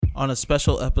On a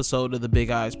special episode of the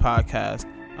Big Eyes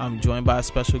podcast, I'm joined by a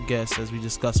special guest as we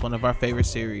discuss one of our favorite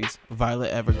series,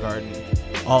 Violet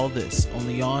Evergarden. All this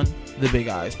only on the Big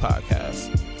Eyes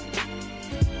podcast.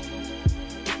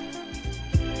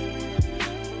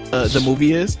 The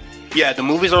movie is? Yeah, the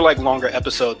movies are like longer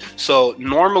episodes. So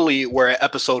normally where an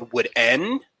episode would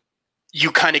end,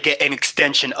 you kind of get an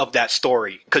extension of that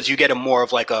story because you get a more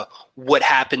of like a what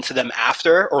happened to them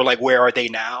after, or like where are they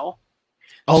now?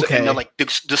 Okay. So, and then, like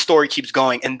the story keeps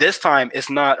going, and this time it's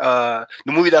not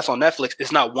the movie that's on Netflix.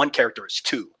 It's not one character; it's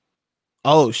two.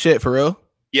 Oh shit! For real?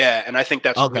 Yeah, and I think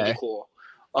that's really cool.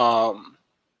 I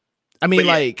mean,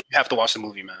 like, you have to watch the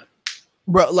movie, man,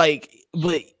 bro. Like,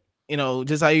 but you know,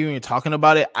 just how you were talking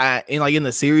about it, in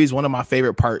the series, one of my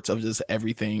favorite parts of just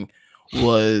everything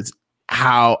was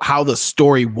how the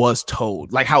story was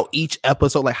told, like how each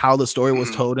episode, like how the story was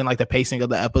told, and like the pacing of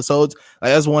the episodes.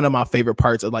 Like that's one of my favorite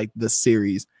parts of like the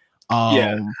series.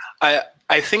 I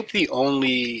think the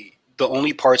only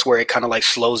parts where it kind of like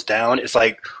slows down is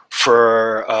like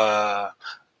for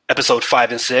episode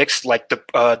 5 and 6, like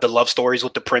the love stories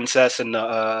with the princess and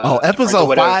the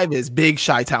episode 5 is big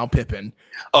Chi-Town Pippin.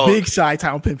 Big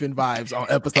Chi-Town Pippin vibes on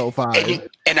episode 5.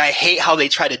 And I hate how they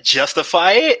try to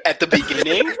justify it at the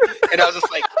beginning. And I was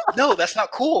just like, no, that's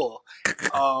not cool.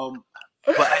 But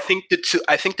I think the two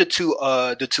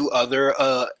other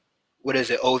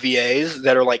OVAs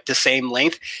that are like the same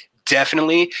length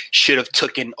definitely should have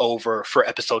taken over for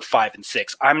episode 5 and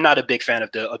 6. I'm not a big fan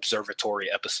of the observatory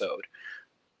episode.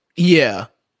 Yeah.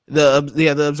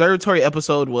 The observatory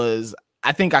episode was,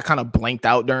 I think I kind of blanked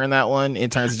out during that one in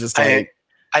terms of just like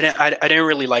I didn't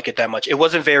really like it that much. It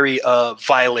wasn't very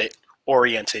Violet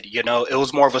oriented, you know. It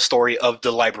was more of a story of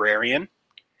the librarian,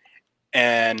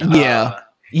 and he's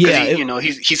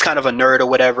kind of a nerd or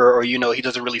whatever, or he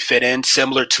doesn't really fit in,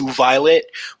 similar to Violet.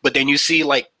 But then you see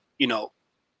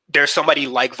there's somebody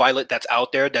like Violet that's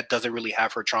out there that doesn't really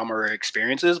have her trauma or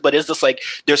experiences, but it's just like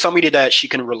there's somebody that she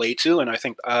can relate to, and I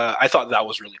think I thought that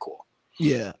was really cool.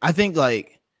 Yeah, I think that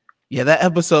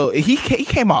episode, he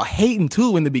came out hating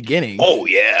too in the beginning. Oh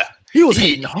yeah, he was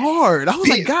hating hard. I was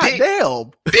like, God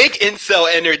damn, big incel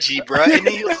energy, bro. And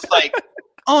he was like,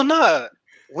 oh no,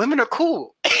 women are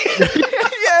cool. Yeah, that's what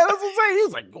I'm saying. He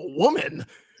was like, woman.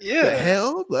 Yeah, the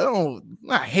hell,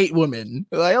 I hate women.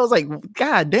 Like, I was like,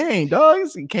 God dang, dog,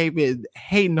 he came in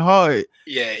hating hard.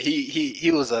 Yeah,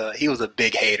 he was a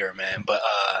big hater, man. But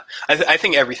I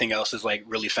think everything else is like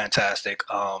really fantastic.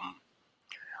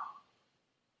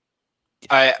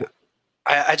 I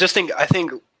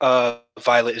think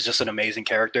Violet is just an amazing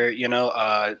character.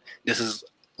 This is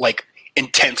like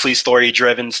intensely story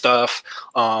driven stuff.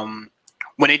 When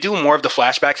they do more of the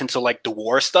flashbacks into like the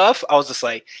war stuff, I was just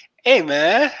like, hey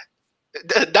man,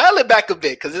 dial it back a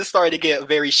bit, because it started to get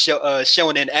very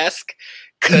shonen-esque.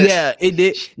 Yeah, it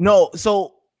did. No,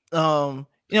 so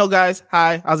guys,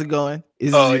 hi, how's it going?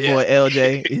 This is your boy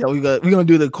LJ. We're gonna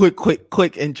do the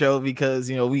quick intro because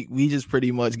we just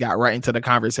pretty much got right into the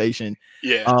conversation.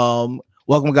 Yeah.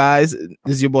 Welcome, guys. This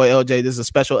is your boy LJ. This is a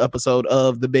special episode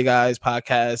of the Big Eyes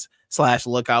podcast /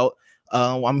 Lookout.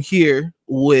 I'm here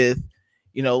with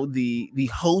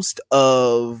the host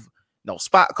of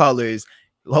Spot Callers,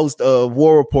 host of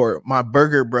War Report, my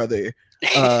burger brother,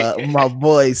 my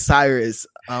boy Cyrus.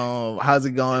 How's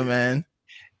it going, man?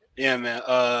 Yeah, man.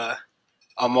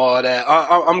 I'm all that.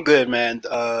 I'm good, man.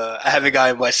 I haven't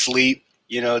gotten much sleep,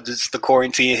 just the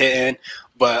quarantine hitting.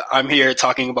 But I'm here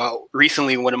talking about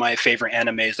recently one of my favorite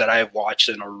animes that I have watched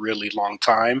in a really long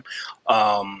time.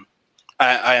 I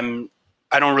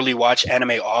don't really watch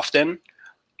anime often,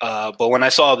 but when I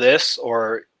saw this,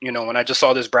 or when I just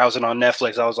saw this browsing on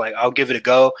Netflix, I was like, I'll give it a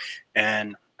go,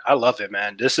 and I love it,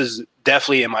 man. This is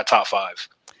definitely in my top 5.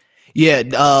 Yeah,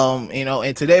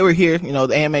 and today we're here.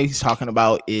 The anime he's talking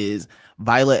about is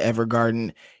Violet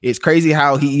Evergarden. It's crazy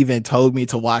how he even told me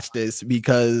to watch this,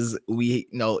 because we,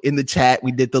 in the chat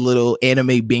we did the little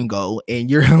anime bingo,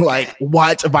 and you're like,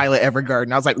 watch Violet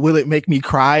Evergarden. I was like, will it make me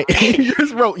cry? And you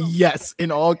just wrote yes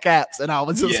in all caps, and I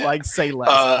was just like, say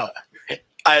less.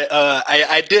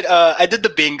 I did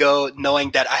the bingo knowing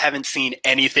that I haven't seen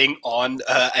anything on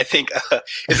I think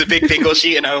it's a big bingo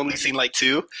sheet, and I only seen like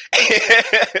 2.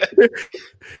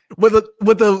 with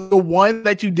the one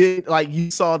that you did, like you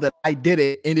saw that I did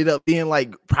it, ended up being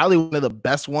like probably one of the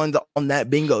best ones on that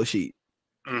bingo sheet.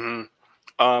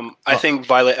 Mm-hmm. I think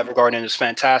Violet Evergarden is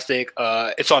fantastic.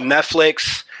 It's on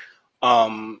Netflix.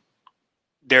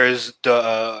 There's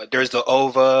the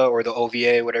OVA or the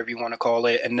OVA, whatever you want to call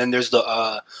it, and then there's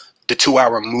the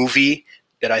 2-hour movie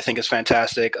that I think is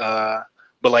fantastic. But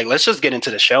let's just get into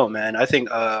the show, man. I think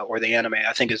or the anime,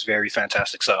 I think is very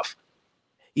fantastic stuff.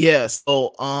 Yeah,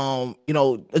 so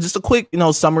just a quick,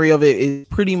 summary of it is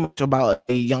pretty much about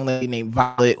a young lady named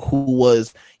Violet who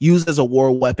was used as a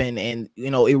war weapon, and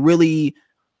it really,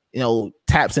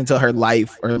 taps into her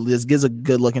life, or just gives a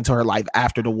good look into her life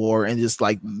after the war, and just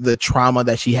like the trauma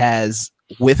that she has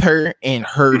with her, and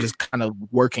her just kind of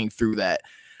working through that.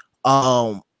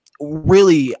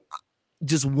 Really,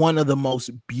 just one of the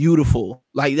most beautiful,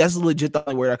 like that's legit the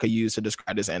only word I could use to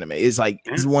describe this anime. It's like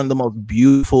it's one of the most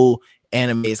beautiful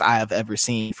animes I have ever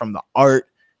seen, from the art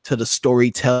to the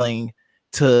storytelling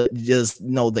to just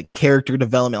the character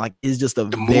development. Like it's just very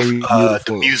beautiful.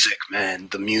 The music, man,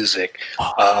 the music.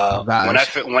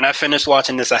 When I finished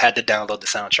watching this, I had to download the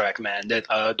soundtrack, man. That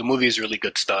the movie is really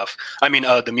good stuff. I mean,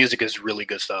 the music is really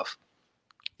good stuff.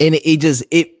 And they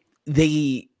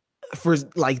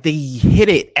hit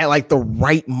it at like the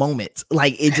right moments.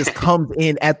 Like it just comes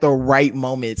in at the right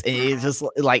moments, and it just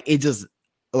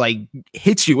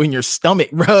hits you in your stomach,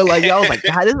 bro. Like I was like,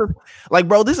 God, this is like,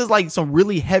 bro, this is like some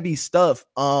really heavy stuff.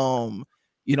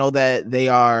 That they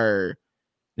are,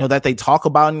 that they talk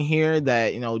about in here.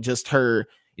 That just her,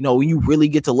 when you really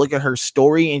get to look at her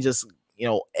story, and just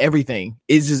everything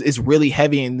is just, it's really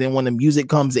heavy. And then when the music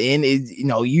comes in,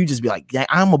 you just be like, yeah,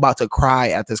 I'm about to cry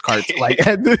at this cartoon, like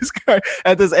at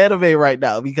this anime right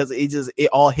now, because it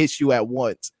all hits you at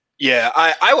once. Yeah,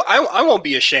 I won't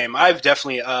be ashamed. I've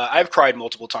definitely I've cried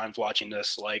multiple times watching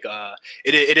this. Like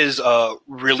it is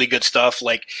really good stuff.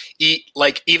 Like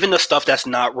even the stuff that's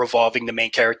not revolving the main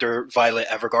character, Violet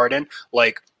Evergarden,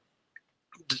 like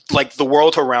the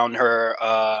world around her,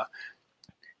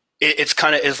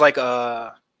 it's like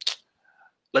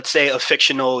let's say a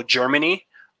fictional Germany.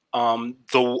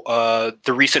 The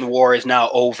recent war is now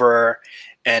over,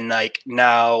 and like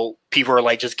now people are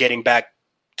like just getting back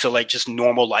to like just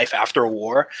normal life after a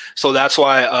war. So that's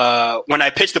why when I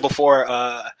pitched it before,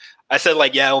 I said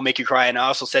like, yeah, it'll make you cry, and I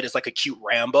also said it's like a cute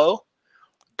Rambo.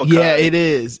 Yeah, it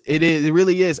is. It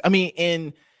really is. I mean,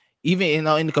 and even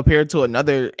in compared to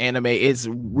another anime, it's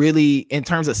really, in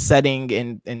terms of setting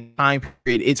and time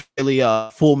period, it's really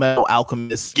a Full Metal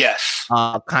Alchemist. Yes.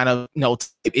 Kind of,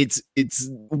 it's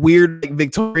weird, like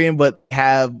Victorian, but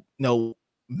have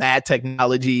mad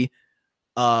technology.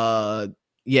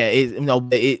 Yeah,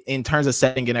 in terms of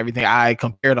setting and everything, I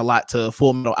compared a lot to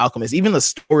Full Metal Alchemist. Even the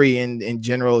story in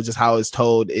general, just how it's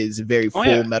told, is very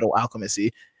Full Metal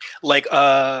Alchemist-y. Like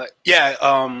how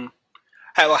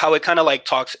it kind of like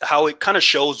talks, how it kind of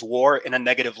shows war in a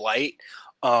negative light.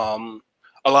 A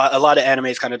lot of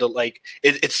animes kind of like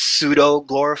it's pseudo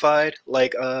glorified,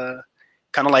 like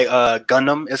kind of like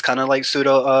Gundam is kind of like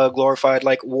pseudo glorified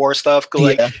like war stuff.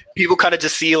 Like people kind of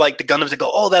just see like the Gundams and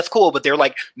go, oh, that's cool, but they're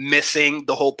like missing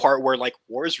the whole part where like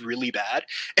war is really bad.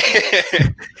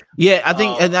 Yeah, I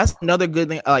think, and that's another good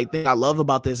thing. Like thing I love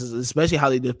about this is especially how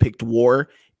they depict war.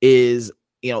 Is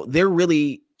there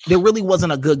really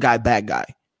wasn't a good guy, bad guy.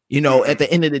 At the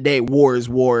end of the day, war is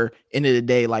war. End of the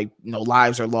day, like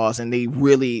lives are lost, and they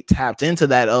really tapped into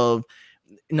that of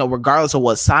regardless of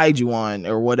what side you on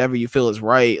or whatever you feel is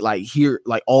right, like here,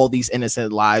 like all these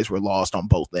innocent lives were lost on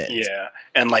both ends. Yeah,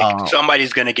 and like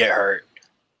somebody's gonna get hurt.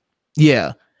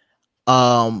 Yeah,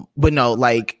 but no,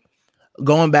 like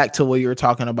going back to what you were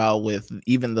talking about with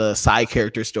even the side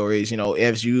character stories,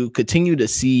 as you continue to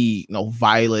see,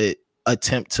 Violet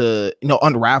attempt to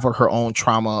unravel her own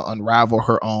trauma, unravel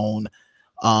her own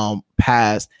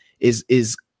past,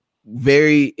 is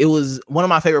very, it was one of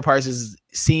my favorite parts, is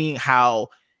seeing how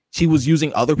she was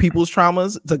using other people's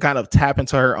traumas to kind of tap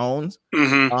into her own.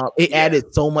 It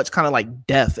added so much kind of like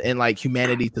depth and like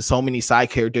humanity to so many side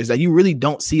characters that you really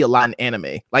don't see a lot in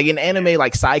anime. Like in anime,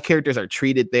 like side characters are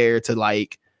treated there to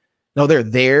like, they're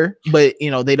there, but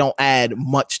they don't add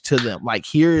much to them. Like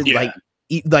here,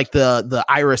 like the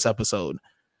Iris episode.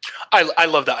 I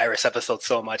love the Iris episode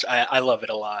so much. I love it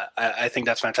a lot. I think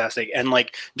that's fantastic. And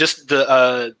like just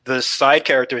the side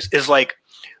characters is like,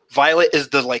 Violet is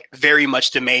the like very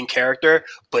much the main character,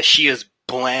 but she is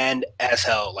bland as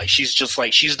hell. Like she's just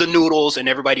like, she's the noodles and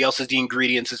everybody else is the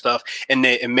ingredients and stuff, and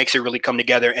it makes it really come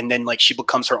together. And then like she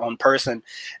becomes her own person.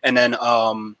 And then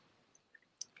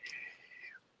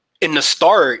in the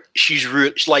start, she's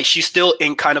still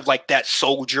in kind of like that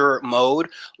soldier mode,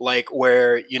 like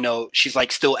where she's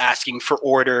like still asking for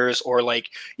orders, or like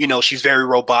she's very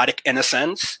robotic in a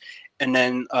sense. And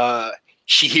then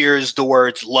she hears the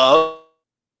words love.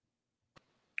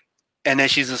 And then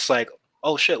she's just like,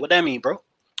 "Oh shit, what that mean, bro?"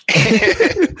 What's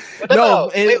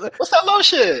that love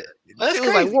shit? That's she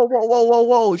was like,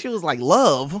 "Whoa!" She was like,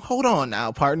 "Love, hold on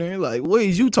now, partner. Like, what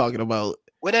is you talking about?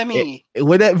 What that mean?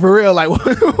 What that for real? Like,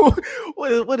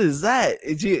 what is that?"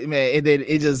 Man, and then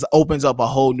it just opens up a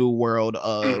whole new world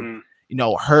of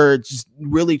her just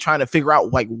really trying to figure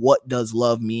out like what does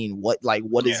love mean, what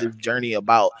is this journey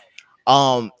about.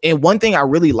 And one thing I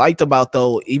really liked about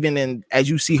though, even as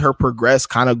you see her progress,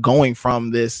 kind of going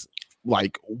from this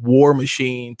like war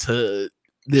machine to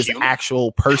this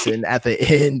actual person at the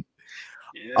end.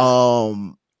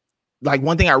 Like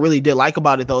one thing I really did like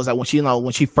about it though is that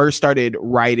when she first started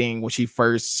writing, when she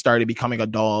first started becoming a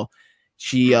doll,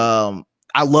 she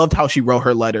I loved how she wrote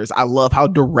her letters. I love how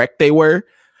direct they were,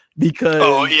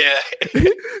 because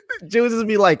she would just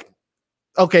be like,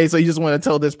 okay, so you just want to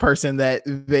tell this person that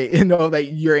that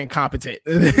you're incompetent.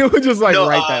 They would just like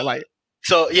write that like.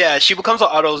 So yeah, she becomes an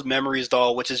Otto's Memories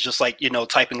doll, which is just like,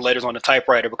 typing letters on a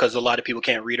typewriter, because a lot of people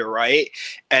can't read or write.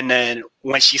 And then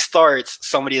when she starts,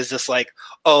 somebody is just like,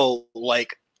 oh,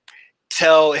 like,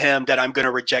 tell him that I'm going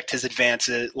to reject his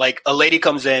advances. Like a lady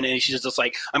comes in and she's just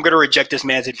like, I'm going to reject this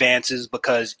man's advances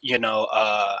because, he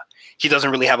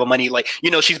doesn't really have a money. Like,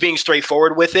 she's being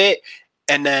straightforward with it.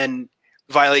 And then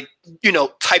Violet,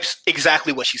 types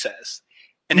exactly what she says.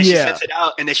 And then she sends it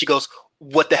out, and then she goes,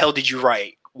 what the hell did you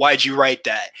write? Why'd you write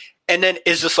that? And then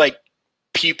it's just like,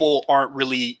 people aren't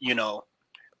really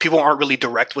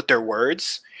direct with their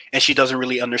words. And she doesn't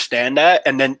really understand that.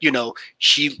 And then,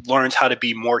 she learns how to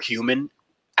be more human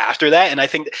after that. And I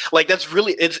think like that's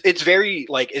really, it's very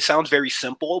like, it sounds very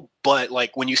simple, but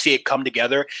like when you see it come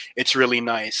together, it's really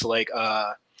nice. Like,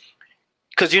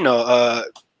 cause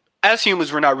as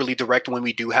humans, we're not really direct when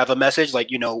we do have a message. Like,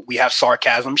 we have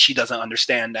sarcasm. She doesn't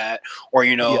understand that. Or,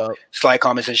 sly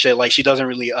comments and shit. Like, she doesn't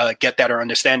really get that or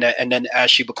understand that. And then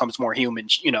as she becomes more human,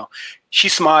 she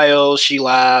smiles, she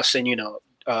laughs, and,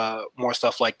 more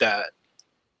stuff like that.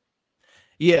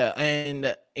 Yeah,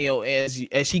 and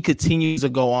as she continues to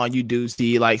go on, you do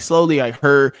see like slowly like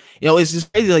her, it's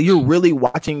just crazy. Like you're really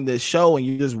watching this show and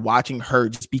you're just watching her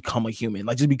just become a human,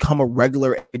 like just become a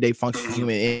regular everyday functioning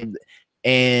human.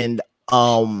 And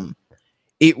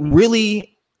it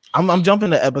really, I'm jumping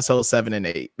to episode 7 and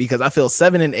 8 because I feel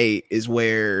 7 and 8 is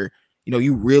where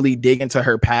you really dig into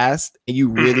her past and you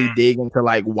really dig into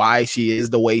like why she is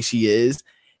the way she is.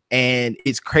 And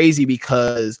it's crazy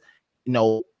because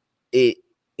how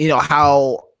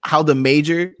the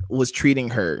Major was treating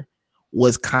her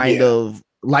was kind of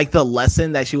like the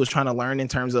lesson that she was trying to learn in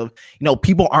terms of,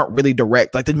 people aren't really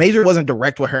direct. Like the Major wasn't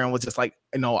direct with her and was just like,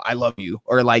 I love you,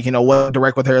 or like, wasn't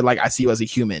direct with her, like I see you as a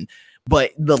human.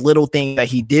 But the little thing that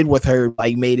he did with her,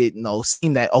 like made it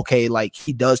seem that, okay, like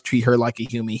he does treat her like a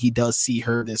human. He does see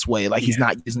her this way. Like he's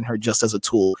not using her just as a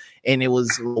tool. And it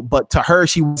was, but to her,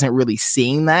 she wasn't really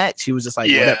seeing that. She was just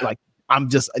like, whatever, like, I'm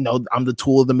just, I'm the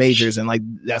tool of the Majors. And like,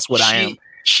 that's what I am.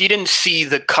 She didn't see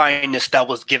the kindness that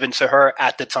was given to her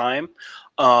at the time.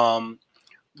 But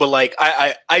like,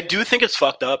 I do think it's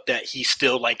fucked up that he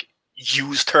still like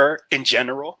used her in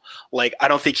general. Like, I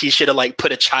don't think he should have like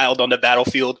put a child on the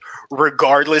battlefield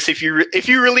regardless. If you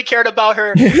really cared about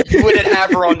her, you wouldn't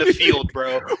have her on the field,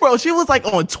 bro. Bro, she was like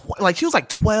she was like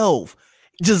 12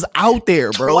 just out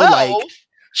there, bro. 12? Like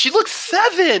she looks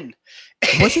 7.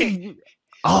 Was she?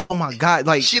 Oh my god!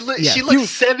 Like she looks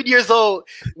 7 years old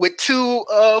with 2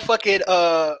 fucking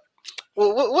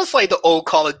what's like the old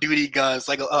Call of Duty guns,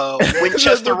 like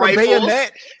Winchester rifles.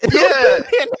 Bayonet. Yeah,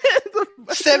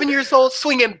 7 years old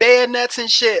swinging bayonets and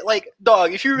shit. Like,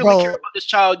 dog, if you really care about this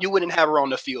child, you wouldn't have her on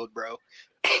the field, bro.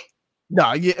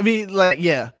 No, yeah, I mean, like,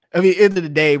 yeah. I mean, end of the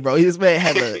day, bro, this man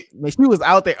had she was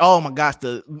out there. Oh my gosh,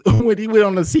 when he went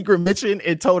on the secret mission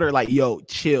and told her, like, yo,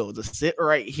 chill, just sit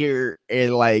right here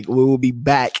and like we will be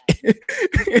back.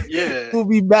 Yeah. We'll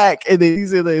be back. And then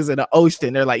he's in the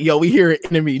ocean. They're like, yo, we hear an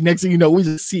enemy. Next thing you know, we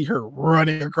just see her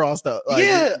running across the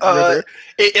river.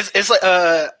 It's like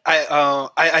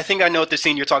I think I know what the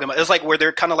scene you're talking about. It's like where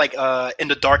they're kind of like in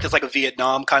the dark. It's like a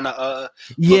Vietnam kind of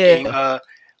looking,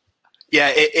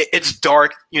 it's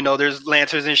dark, there's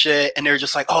lanterns and shit, and they're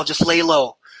just like, oh, just lay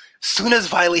low. Soon as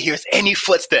Violet hears any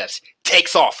footsteps,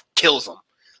 takes off, kills them.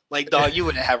 Like, dog, you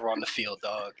wouldn't have her on the field,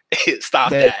 dog. Stop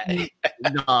that.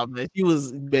 No, man, she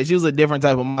was a different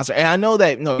type of monster. And I know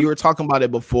that you were talking about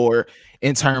it before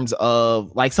in terms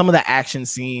of like some of the action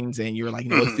scenes, and you were like,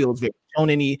 it feels very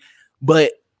shonen-y.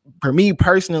 But for me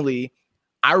personally,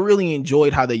 I really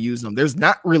enjoyed how they used them. There's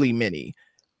not really many.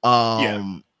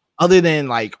 Other than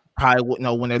like probably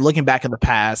when they're looking back in the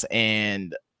past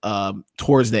and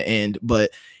towards the end.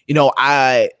 But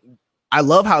I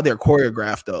love how they're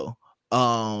choreographed though.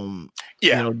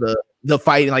 The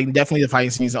fighting, like definitely the fighting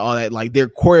scenes and all that, like they're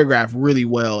choreographed really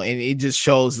well, and it just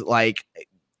shows like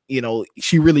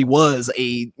she really was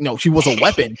she was a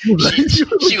weapon.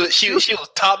 she was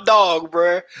top dog,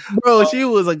 bro. She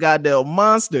was a goddamn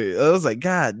monster. I was like,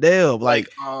 god damn, like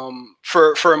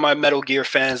for my Metal Gear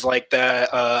fans like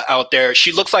that out there,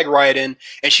 she looks like Raiden,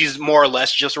 and she's more or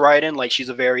less just Raiden. Like she's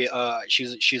a very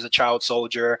she's a child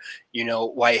soldier,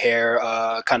 white hair,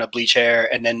 kind of bleach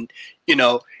hair, and then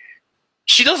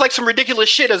she does like some ridiculous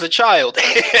shit as a child.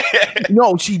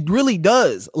 No, she really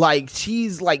does. Like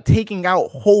she's like taking out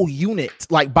whole units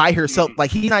like by herself.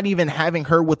 Like he's not even having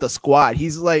her with the squad.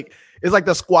 He's like, it's like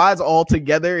the squad's all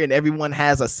together and everyone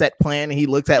has a set plan. And he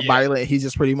looks at Violet and he's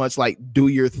just pretty much like, do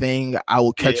your thing. I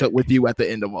will catch up with you at the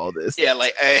end of all this. Yeah,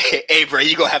 like, hey bro,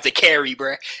 you gonna have to carry,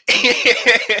 bro.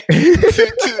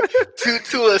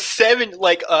 to a 7.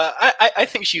 Like, I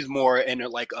think she's more in her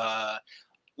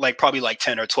like probably like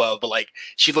 10 or 12, but like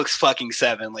she looks fucking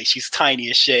 7. Like she's tiny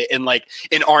as shit and like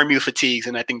in army fatigues,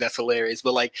 and I think that's hilarious.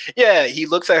 But like, yeah, he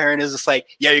looks at her and is just like,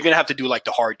 yeah, you're gonna have to do like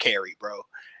the hard carry, bro.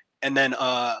 And then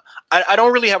I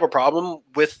don't really have a problem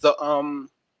with the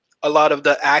a lot of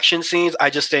the action scenes.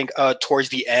 I just think towards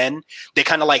the end they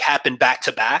kind of like happen back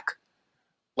to back.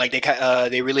 Like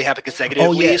they really happen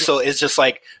consecutively. Oh, yeah. So it's just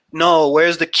like, no,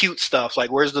 where's the cute stuff?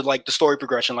 Like, where's the story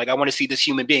progression? Like, I want to see this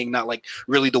human being, not like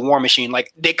really the war machine.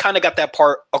 Like, they kind of got that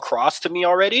part across to me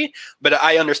already, but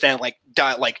I understand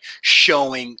like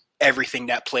showing everything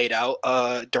that played out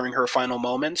during her final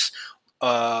moments.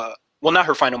 Well, not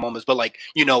her final moments, but like,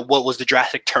 what was the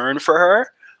drastic turn for her?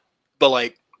 But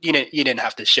like, you didn't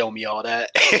have to show me all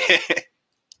that.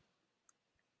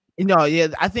 Yeah,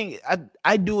 I think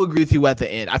I do agree with you at the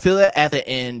end. I feel that at the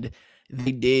end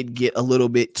they did get a little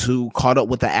bit too caught up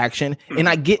with the action, and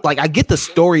I get the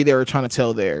story they were trying to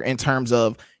tell there in terms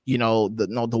of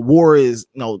the war is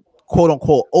quote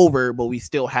unquote over, but we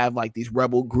still have like these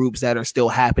rebel groups that are still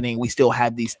happening. We still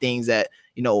have these things that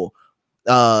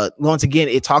once again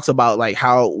it talks about like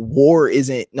how war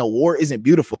isn't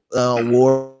beautiful.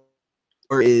 War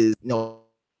is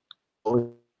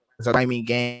it's a grimy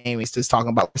game. It's just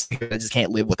talking about I just can't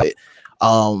live with it.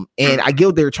 And I get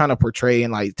what they were trying to portray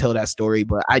and like tell that story,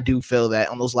 but I do feel that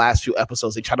on those last few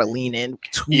episodes they try to lean in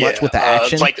too much with the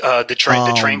action. Like the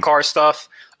train car stuff.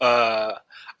 I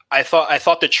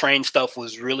thought the train stuff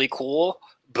was really cool,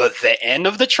 but the end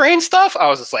of the train stuff, I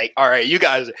was just like, all right, you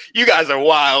guys are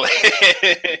wild.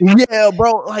 Yeah,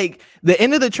 bro. Like the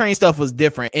end of the train stuff was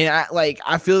different, and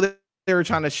I feel that they were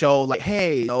trying to show like,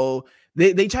 hey,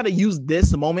 They try to use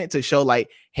this moment to show like,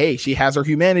 hey, she has her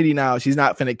humanity now. She's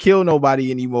not finna kill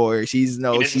nobody anymore. She's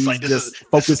just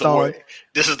focused on.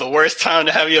 This is the worst time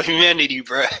to have your humanity,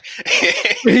 bro.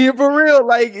 Yeah, for real.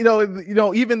 Like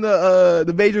even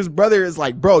the Major's brother is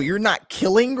like, bro, you're not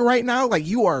killing right now. Like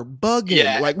you are bugging.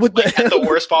 Yeah, like what at the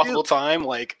worst possible time.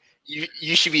 Like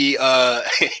you should be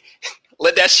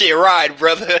let that shit ride,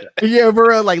 brother. Yeah,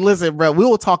 bro. Like, listen, bro. We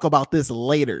will talk about this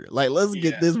later. Like, let's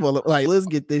get this one. Like, let's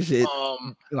get this shit.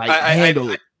 Handle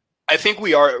it. I think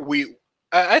we are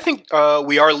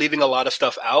leaving a lot of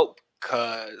stuff out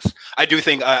because I do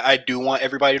think I do want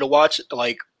everybody to watch.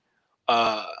 Like,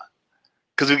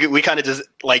 because we kind of just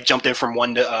like jumped in from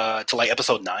 1 to like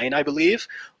episode 9, I believe.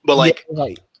 But like, yeah,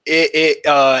 right.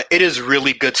 It is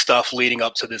really good stuff leading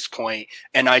up to this point,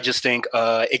 and I just think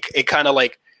it kind of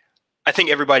like. I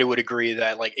think everybody would agree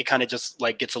that like it kind of just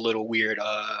like gets a little weird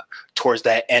towards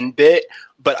that end bit,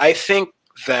 but I think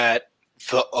that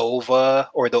the OVA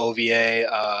or the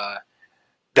OVA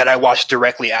that I watched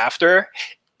directly after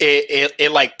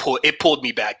it pulled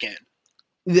me back in.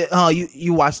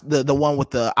 You watched the one with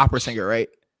the opera singer, right?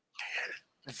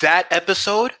 That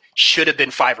episode should have been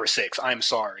 5 or 6. I'm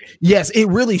sorry. Yes, it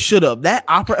really should have. That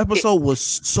opera episode was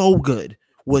so good.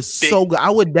 So good. I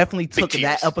would definitely took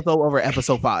that episode over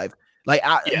episode 5. Like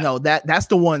that's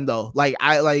the one though. Like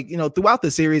I throughout the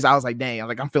series I was like, dang,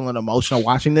 I'm feeling emotional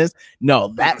watching this. No,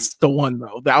 that's the one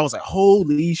though. That I was like,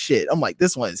 holy shit. I'm like,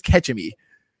 this one is catching me.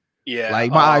 Yeah. Like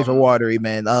my eyes are watery,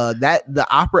 man. That the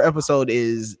opera episode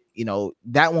is,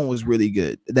 that one was really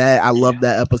good. That I love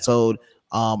that episode.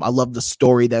 I love the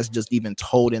story that's just even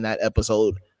told in that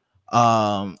episode.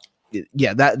 That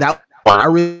I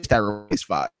really that release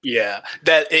 5. Yeah.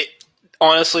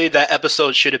 Honestly, that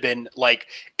episode should have been like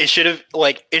it should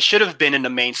have been in the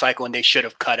main cycle, and they should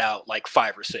have cut out like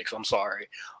 5 or 6. I'm sorry.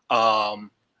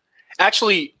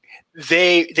 Actually,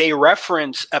 they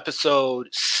reference episode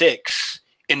 6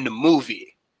 in the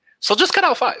movie, so just cut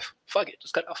out 5. Fuck it,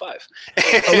 just cut out 5.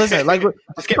 Listen, like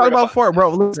let's talk about 4,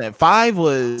 bro. Listen, 5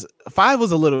 was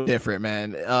a little different,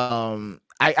 man.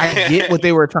 I get what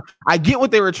they were trying. I get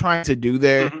what they were trying to do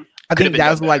there. Mm-hmm. I think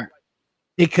that was like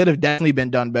it could have definitely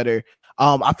been done better.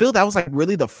 I feel that was like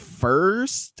really the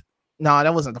first no,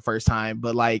 that wasn't the first time,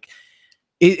 but like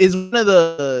it is one of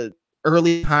the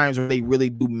early times where they really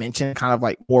do mention kind of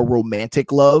like more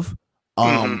romantic love.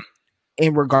 Mhm.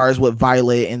 In regards with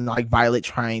Violet and like Violet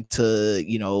trying to,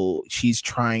 she's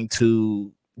trying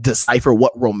to decipher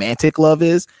what romantic love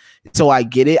is. So I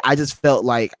get it. I just felt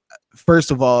like, first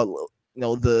of all,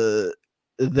 the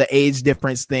age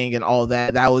difference thing and all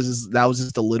that was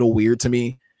just a little weird to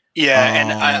me.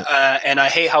 Yeah, and I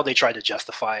hate how they tried to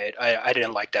justify it. I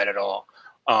didn't like that at all.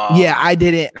 Yeah, I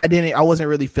didn't. I wasn't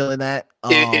really feeling that.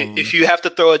 If you have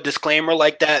to throw a disclaimer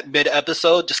like that mid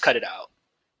episode, just cut it out.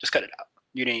 Just cut it out.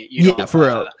 You don't, for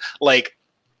real.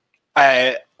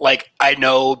 I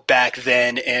know back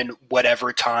then in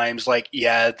whatever times, like,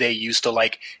 yeah, they used to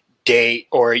like date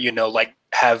or like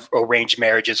have arranged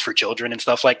marriages for children and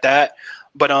stuff like that.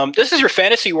 But this is your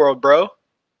fantasy world, bro.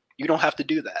 You don't have to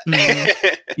do that.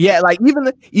 Mm-hmm. Yeah, like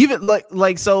even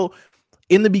like so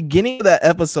in the beginning of that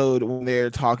episode when they're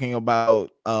talking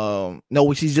about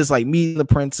when she's just like meeting the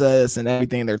princess and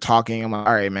everything, they're talking, I'm like,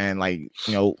 all right, man, like,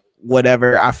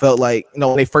 whatever. I felt like,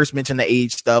 when they first mentioned the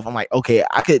age stuff, I'm like, okay,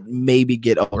 I could maybe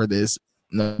get over this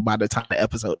by the time the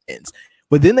episode ends.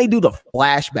 But then they do the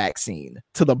flashback scene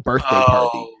to the birthday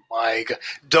party. Oh my god!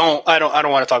 I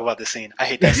don't want to talk about this scene. I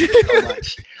hate that scene so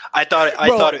much. I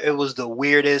thought it was the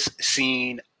weirdest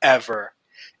scene ever.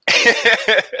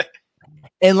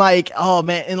 And like, oh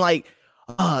man, and like,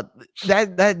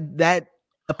 that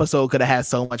episode could have had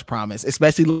so much promise,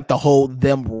 especially like the whole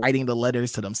them writing the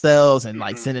letters to themselves and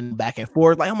like sending them back and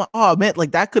forth. Like, I'm like, oh man,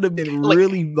 like that could have been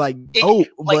really like dope.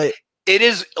 But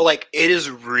it's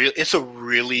a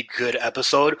really good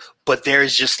episode, but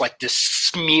there's just like this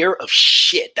smear of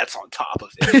shit that's on top of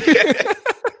it.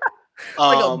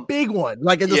 Like a big one,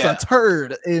 like it's just a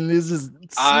turd, and it's just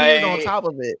smeared on top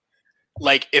of it.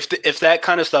 Like if that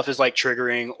kind of stuff is like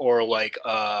triggering or like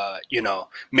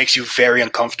makes you very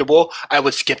uncomfortable, I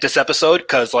would skip this episode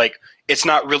because like it's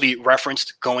not really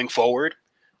referenced going forward.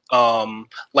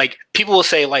 Like people will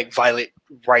say like Violet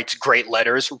writes great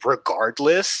letters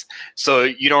regardless, so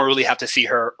you don't really have to see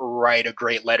her write a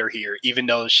great letter here, even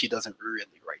though she doesn't really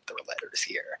write the letters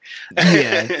here.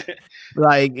 Yeah.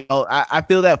 Like, I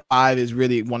feel that 5 is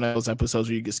really one of those episodes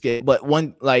where you can skip. But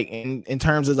one, like in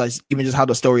terms of like even just how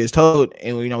the story is told,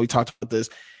 and we talked about this.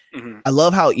 Mm-hmm. I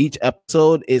love how each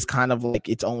episode is kind of like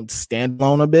its own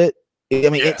standalone a bit. I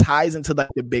mean, it ties into like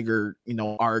the bigger,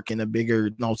 arc and the bigger,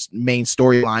 main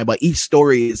storyline, but each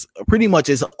story is pretty much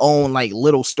its own like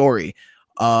little story.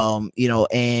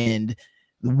 And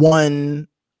one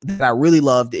that I really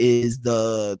loved is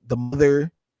the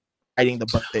mother writing the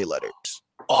birthday letters.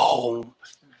 Oh,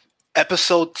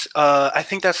 episode. I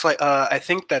think that's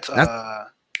episode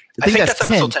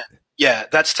 10. Yeah,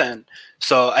 that's 10.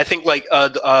 So I think like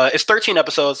it's 13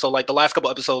 episodes. So like the last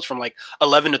couple episodes from like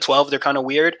 11 to 12, they're kind of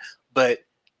weird. But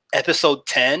episode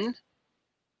 10,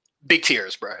 big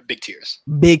tears, bro. Big tears.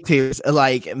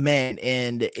 Like, man,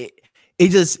 and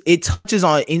it touches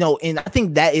on, and I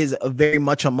think that is a very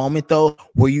much a moment though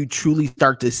where you truly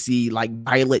start to see like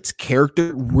Violet's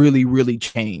character really, really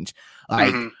change.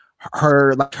 Like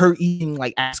her eating,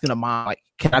 like asking a mom, like,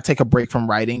 can I take a break from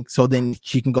writing so then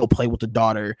she can go play with the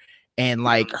daughter, and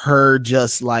like her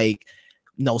just like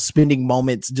spending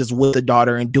moments just with the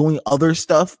daughter and doing other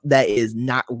stuff that is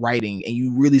not writing, and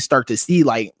you really start to see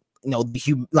like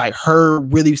like her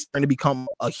really starting to become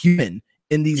a human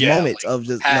in these moments of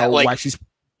just why she's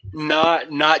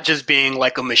not just being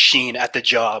like a machine at the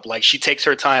job. Like she takes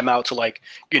her time out to like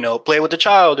play with the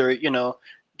child or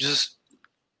just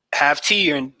have tea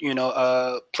and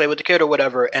play with the kid or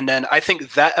whatever. And then I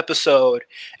think that episode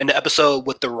and the episode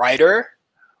with the writer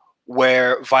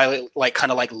where Violet like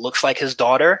kind of like looks like his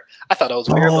daughter, I thought that was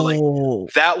weird, but like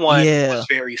that one was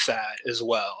very sad as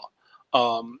well.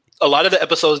 A lot of the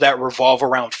episodes that revolve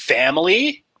around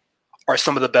family are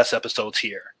some of the best episodes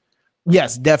here.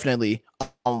 Yes, definitely.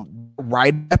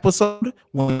 Right episode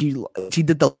when she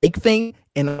did the lake thing,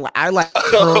 and I like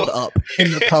curled up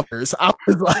in the covers. I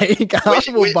was like, I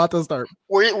was about to start.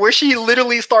 Where she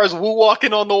literally starts woo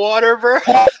walking on the water, bro.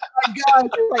 Oh my god!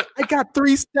 Like, I got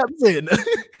 3 steps in.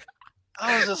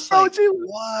 I was just like,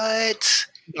 what?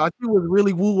 She was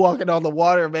really woo walking on the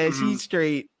water, man. She's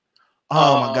straight.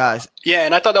 Oh my gosh. Yeah,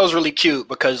 and I thought that was really cute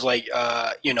because, like,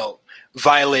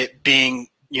 Violet being,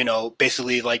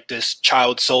 basically like this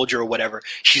child soldier or whatever,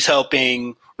 she's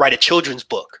helping write a children's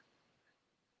book.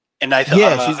 And I thought,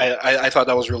 I thought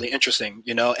that was really interesting,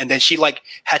 and then she like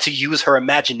had to use her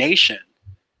imagination.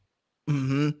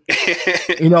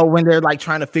 Mm-hmm. When they're like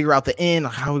trying to figure out the end,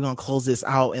 like, how are we gonna close this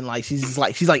out? And like she's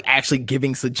like actually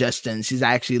giving suggestions. She's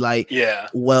actually like,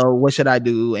 well, what should I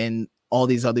do? And all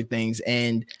these other things.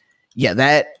 And yeah,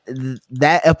 that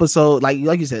episode, like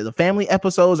you said, the family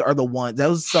episodes are the ones that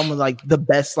was some of like the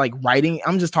best like writing.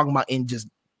 I'm just talking about in just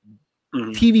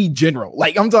TV general.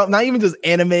 Like I'm talking not even just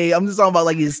anime. I'm just talking about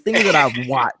like these things that I've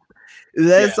watched.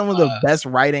 That's some of the best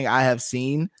writing I have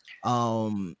seen.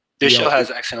 This show has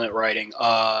excellent writing.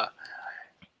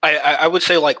 I would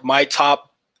say like my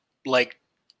top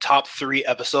 3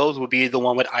 episodes would be the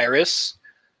one with Iris,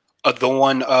 the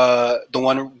one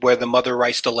where the mother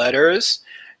writes the letters,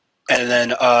 and then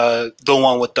the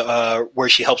one with the where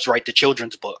she helps write the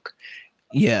children's book.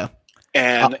 Yeah,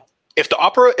 and if the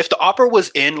opera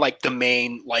was in like the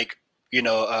main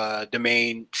the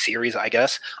main series, I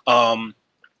guess,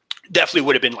 definitely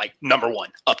would have been like number 1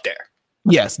 up there.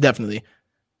 Yes, definitely.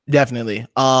 For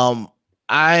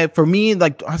me,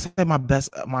 like I said,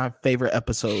 my favorite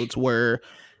episodes were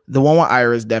the one with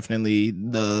Iris, definitely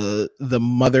the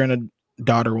mother and a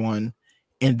daughter one,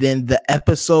 and then the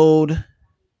episode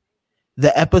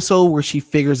where she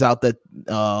figures out that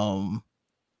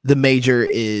the major's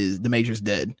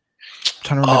dead. I'm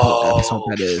trying to remember what episode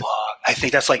that is. I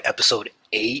think that's like episode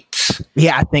 8.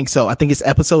 Yeah, I think so. I think it's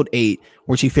episode 8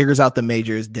 where she figures out the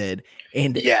major is dead,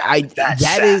 and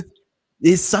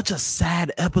it's such a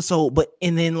sad episode,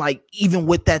 and then like even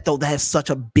with that though, that's such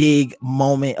a big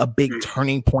moment, a big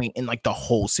turning point in like the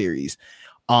whole series.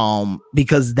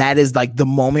 Because that is like the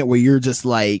moment where you're just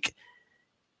like,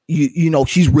 you know,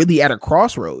 she's really at a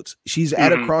crossroads. She's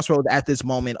at a crossroads at this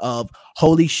moment of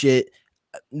holy shit,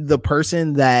 the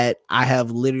person that I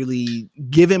have literally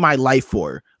given my life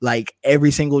for, like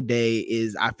every single day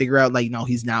is I figure out like, no,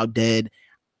 he's now dead.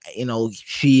 You know,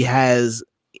 she has,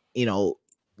 you know,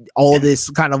 all this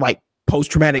kind of like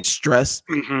post-traumatic stress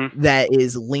that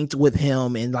is linked with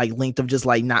him and like linked of just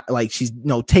like not like she's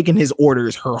taking his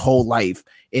orders her whole life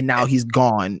and now he's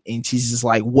gone and she's just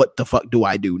like, what the fuck do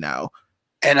I do now?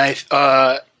 And I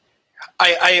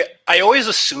always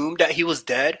assumed that he was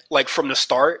dead, like from the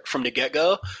start, from the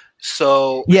get-go.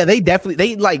 So yeah, they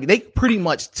pretty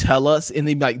much tell us in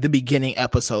the beginning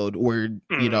episode where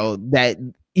you know that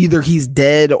either he's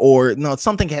dead or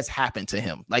something has happened to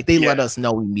him. Like they let us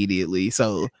know immediately.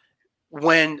 So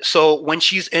when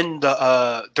she's in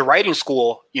the writing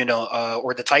school,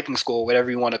 or the typing school,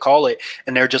 whatever you want to call it,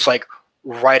 and they're just like,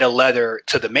 write a letter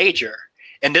to the major.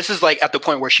 And this is like at the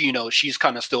point where she's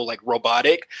kind of still like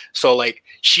robotic. So like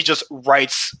she just like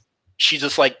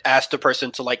asks the person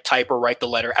to like type or write the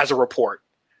letter as a report.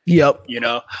 Yep.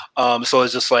 So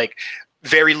it's just like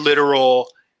very literal,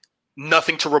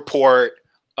 nothing to report.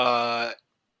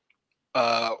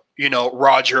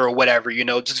 Roger or whatever,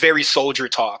 just very soldier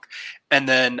talk. And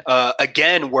then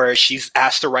again, where she's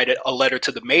asked to write a letter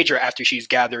to the major after she's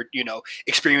gathered,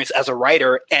 experience as a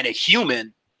writer and a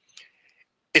human,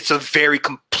 it's a very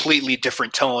completely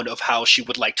different tone of how she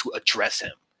would like to address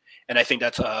him. And I think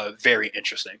that's very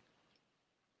interesting.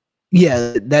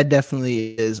 Yeah, that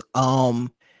definitely is.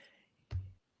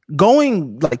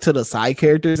 Going like to the side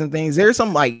characters and things, there's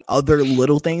some like other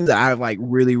little things that I've like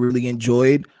really, really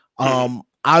enjoyed.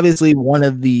 Obviously one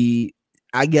of the,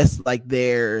 I guess like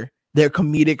their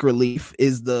comedic relief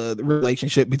is the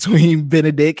relationship between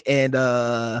Benedict and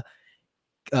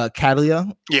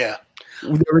Catalia. Yeah.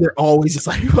 They're always just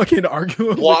like fucking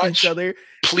arguing with each other.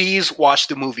 Please watch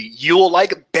the movie. You'll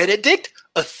like Benedict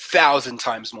 1,000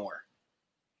 times more.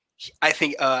 I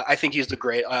think he's the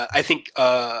great. I think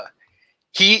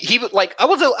he like I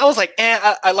was like,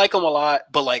 I like him a lot,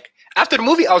 but like after the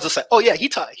movie, I was just like, oh yeah,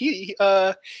 he's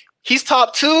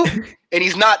top 2, and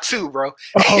he's not 2, bro.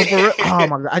 Oh, for real? Oh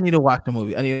my god, I need to watch the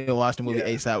movie.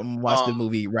 ASAP. Watch the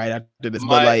movie right after this.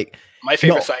 But like, my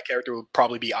favorite side character would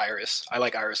probably be Iris. I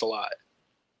like Iris a lot.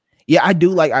 Yeah, I do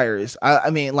like Iris.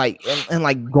 I mean, like, and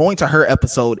like going to her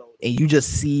episode, and you just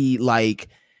see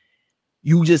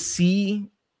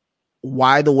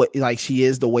why the way like she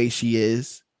is the way she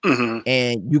is,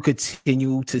 and you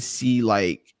continue to see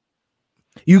like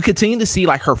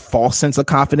her false sense of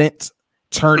confidence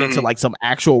turn into like some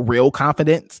actual real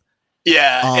confidence.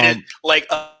 Yeah, and it, like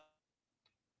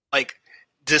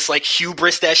this like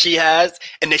hubris that she has,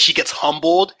 and then she gets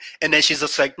humbled, and then she's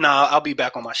just like, nah, I'll be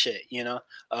back on my shit,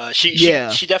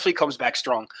 she definitely comes back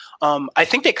strong. I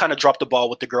think they kind of dropped the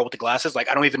ball with the girl with the glasses. Like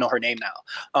I don't even know her name now.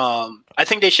 I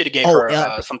think they should have gave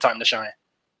her some time to shine.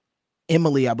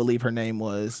 Emily, I believe her name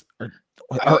was, or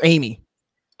Amy.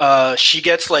 She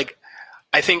gets like,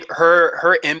 I think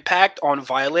her impact on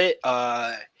Violet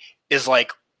is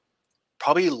like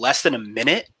probably less than a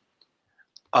minute.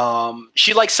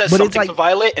 She like says something to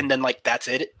Violet, and then like that's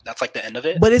it. That's like the end of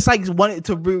it. But it's like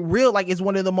to be real, like it's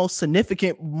one of the most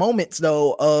significant moments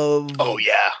though of. Oh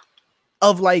yeah.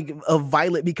 of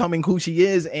Violet becoming who she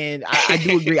is. And I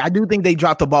do agree. I do think they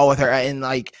dropped the ball with her. And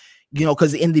like, you know,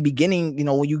 because in the beginning, you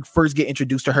know, when you first get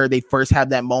introduced to her, they first have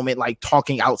that moment like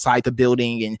talking outside the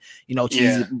building, and you know,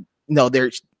 she's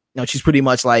she's pretty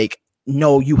much like,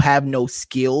 no, you have no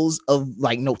skills of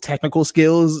like no technical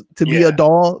skills to be a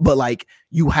doll, but like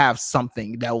you have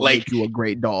something that will make you a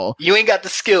great doll. You ain't got the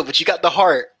skill, but you got the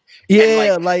heart.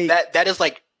 Yeah, and like that is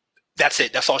like, that's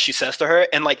it. That's all she says to her,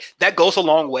 and like that goes a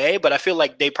long way. But I feel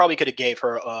like they probably could have gave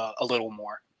her a little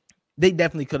more. They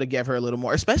definitely could have gave her a little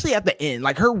more, especially at the end.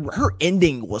 Like her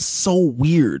ending was so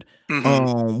weird.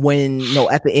 When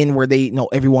at the end where they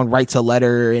everyone writes a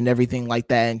letter and everything like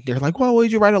that, and they're like, "Well, what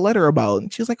did you write a letter about?"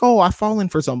 And she's like, "Oh, I've fallen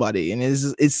for somebody," and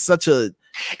it's such a.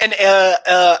 And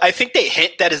I think they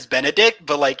hint that it's Benedict,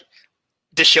 but like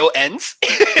the show ends.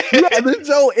 The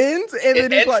show ends, and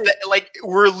then it's like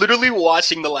we're literally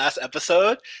watching the last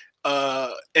episode.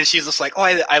 And she's just like, "Oh,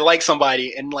 I like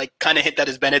somebody," and like kind of hint that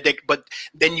is Benedict, but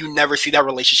then you never see that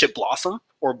relationship blossom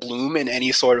or bloom in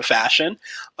any sort of fashion.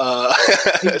 So I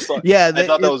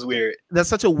thought that was weird. That's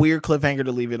such a weird cliffhanger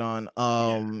to leave it on.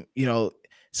 You know,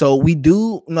 so we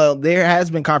do know there has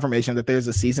been confirmation that there's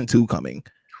a season 2 coming.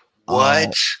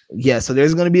 What? Yeah, so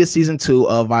there's going to be a season 2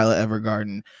 of Violet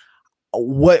Evergarden.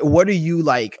 What are you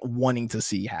like wanting to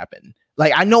see happen?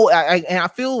 Like, I know, I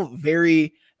feel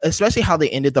very. Especially how they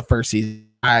ended the first season,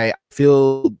 I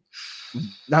feel, I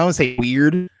don't want to say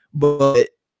weird, but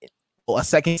a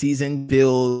second season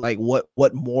feels like what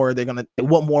more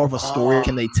of a story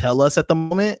can they tell us at the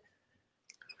moment?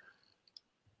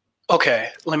 Okay,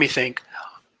 let me think.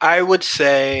 I would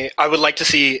say I would like to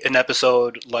see an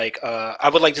episode like I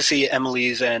would like to see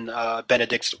Emily's and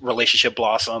Benedict's relationship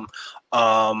blossom.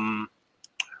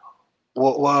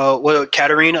 What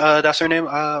Katarina? That's her name,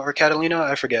 or Catalina?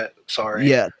 I forget. Sorry.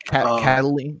 Yeah,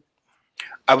 Catalina.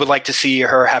 I would like to see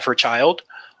her have her child,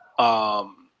 or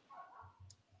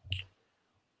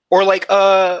like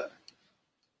let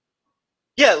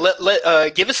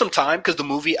give it some time, because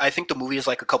I think the movie is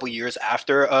like a couple years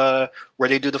after where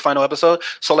they do the final episode.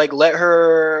 So like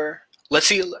let's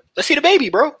see the baby,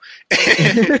 bro.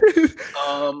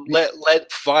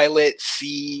 Let Violet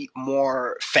see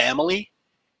more family.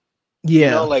 Yeah,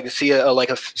 you know,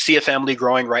 like see a family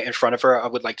growing right in front of her. I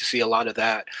would like to see a lot of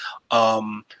that.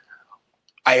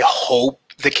 I hope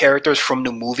the characters from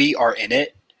the movie are in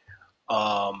it.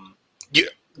 I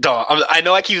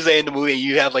know I keep saying the movie and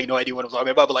you have like no idea what I'm talking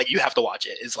about, but like you have to watch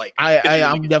it. It's like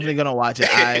I'm definitely gonna watch it.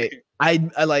 I'm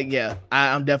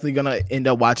definitely gonna end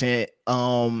up watching it.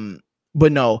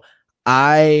 But no,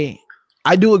 I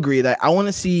do agree that I want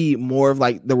to see more of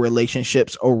like the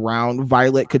relationships around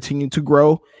Violet continue to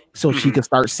grow, so she can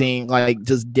start seeing like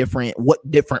just what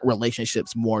different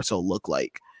relationships more so look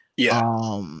like. Yeah.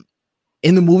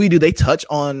 In the movie, do they touch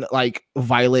on like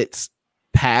Violet's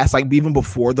past, like even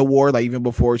before the war, like even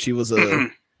before she was a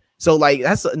so like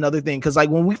that's another thing, because like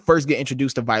when we first get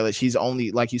introduced to Violet, she's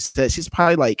only, like you said, she's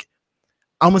probably like,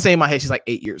 I'm gonna say in my head she's like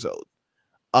 8 years old.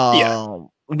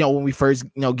 When we first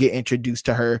get introduced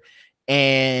to her,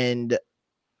 and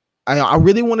I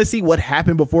really want to see what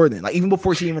happened before then, like even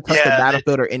before she even touched the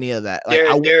battlefield or any of that.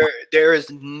 Like there is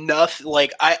nothing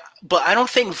like but I don't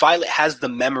think Violet has the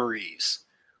memories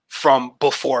from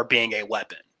before being a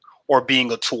weapon or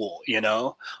being a tool, you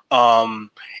know.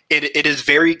 It is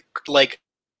very like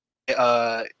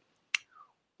was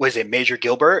it Major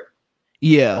Gilbert?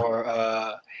 Yeah.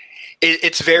 Or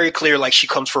it's very clear like she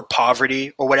comes from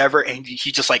poverty or whatever, and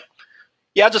he just like,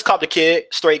 I just caught the kid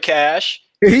straight cash.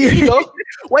 You know?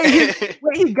 Wait,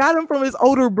 he got him from his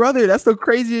older brother. That's the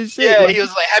craziest shit. Yeah, like, he was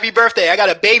like, "Happy birthday! I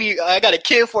got a baby. I got a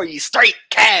kid for you. Straight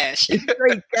cash.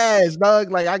 Straight cash,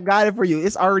 dog. Like I got it for you.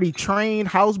 It's already trained,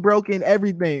 housebroken,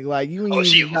 everything. Like you." Oh,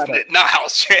 she was not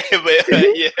house trained, but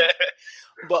yeah.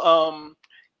 But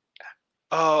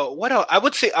what else? I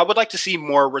would say I would like to see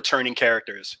more returning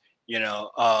characters. You know,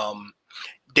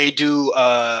 they do.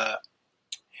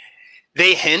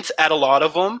 They hint at a lot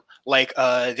of them. Like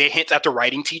they hint at the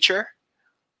writing teacher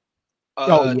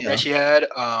that she had.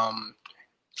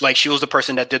 Like she was the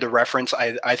person that did the reference.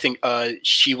 I think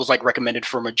she was like recommended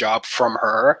from a job from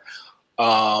her.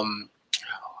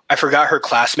 I forgot her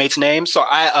classmate's name, so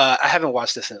I haven't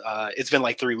watched this. It's been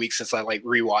like 3 weeks since I like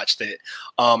rewatched it.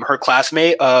 Her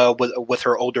classmate with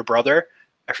her older brother.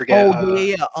 I forget.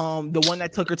 The one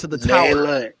that took her to the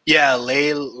tower. Yeah,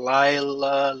 Layla.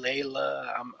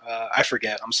 I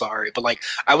forget. I'm sorry, but like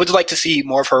I would like to see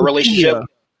more of her relationship.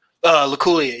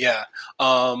 Lakulia, yeah.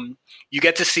 You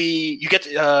get to see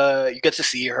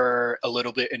her a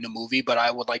little bit in the movie, but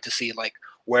I would like to see like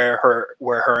where her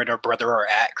and her brother are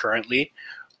at currently.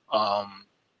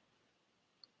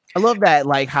 I love that.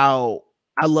 Like how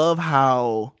I love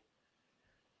how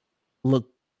look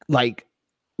like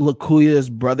Lakuya's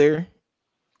brother,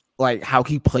 like how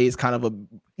he kind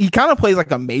of plays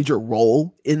like a major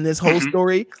role in this whole Mhm.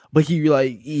 story, but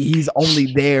he's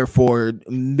only there for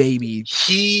maybe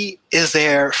He is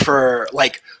there for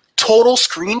like total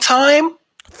screen time,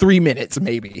 3 minutes,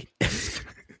 maybe.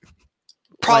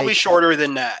 probably Like, shorter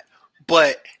than that.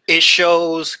 But it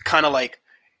shows kind of like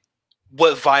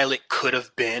what Violet could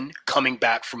have been coming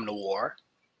back from the war.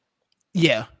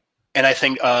 yeah. And I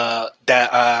think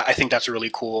I think that's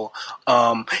really cool.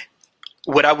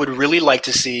 What I would really like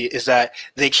to see is that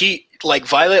they keep, like,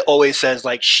 Violet always says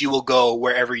like she will go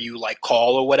wherever you like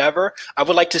call or whatever. I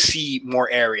would like to see more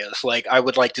areas. Like I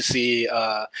would like to see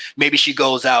maybe she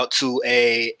goes out to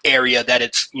a area that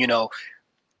it's, you know,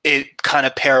 it kind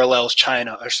of parallels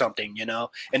China or something, you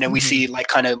know, and then we see like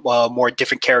kind of more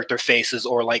different character faces,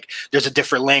 or like there's a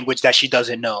different language that she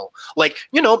doesn't know, like,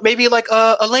 you know, maybe like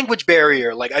a language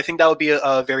barrier. Like I think that would be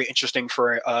a very interesting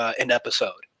for an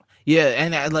episode. Yeah,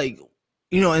 and I like,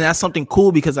 and that's something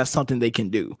cool because that's something they can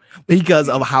do because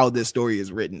of how this story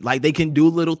is written. Like they can do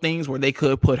little things where they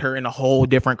could put her in a whole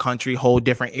different country, whole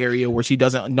different area where she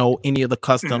doesn't know any of the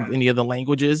customs, any of the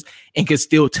languages, and can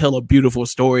still tell a beautiful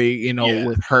story, Yeah.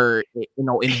 with her,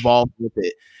 involved with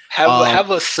it. Have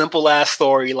a simple ass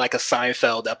story like a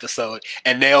Seinfeld episode,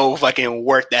 and they'll fucking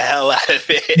work the hell out of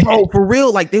it. Bro, for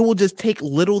real, like they will just take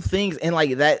little things and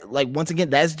like that, like once again,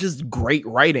 that's just great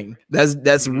writing.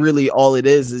 That's really all it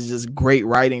is just great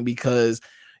writing because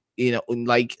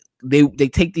like they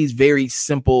take these very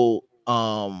simple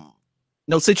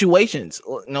situations.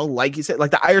 Like you said,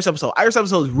 like the Iris episode. Iris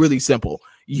episode is really simple.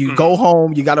 You go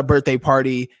home, you got a birthday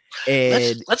party,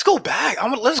 and let's go back.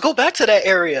 Let's go back to that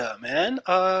area, man.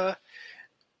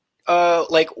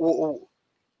 Like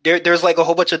there's like a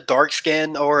whole bunch of dark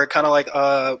skin or kind of like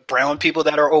brown people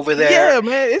that are over there. Yeah,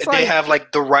 man. It's they have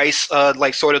like the rice,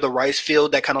 like sort of the rice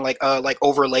field that kind of like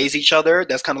overlays each other.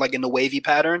 That's kind of like in the wavy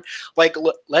pattern. Like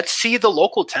let's see the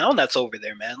local town that's over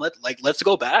there, man. Let's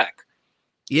go back.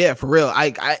 Yeah, for real.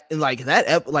 I like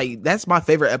that. Like that's my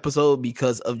favorite episode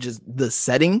because of just the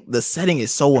setting. The setting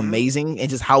is so amazing, and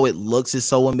just how it looks is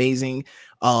so amazing.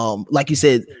 Like you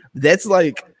said, that's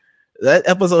like that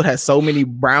episode has so many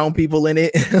brown people in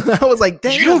it. I was like,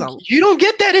 damn, you don't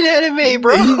get that in anime,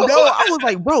 bro. I was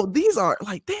like, bro, these are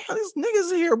like, damn, these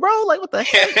niggas here, bro. Like, what the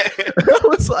heck? I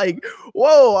was like,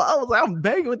 whoa. I was like, I'm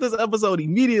banging with this episode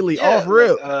immediately off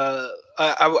rip.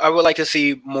 I would like to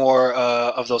see more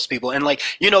of those people, and like,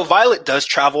 Violet does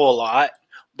travel a lot,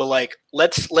 but like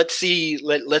let's see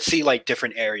like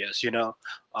different areas.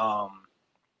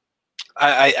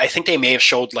 I think they may have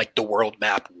showed like the world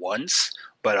map once,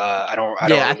 but I don't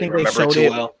really remember it too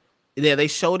well. Yeah, they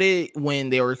showed it when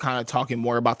they were kind of talking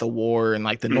more about the war and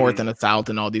like the North and the South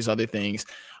and all these other things.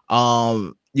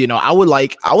 I would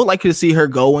like to see her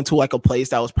go into like a place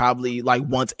that was probably like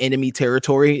once enemy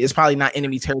territory. It's probably not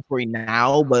enemy territory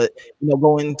now, but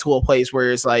go into a place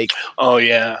where it's like, oh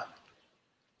yeah,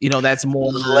 that's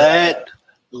more. Let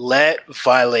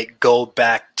Violet go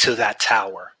back to that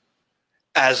tower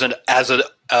as an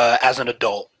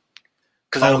adult,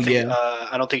 because I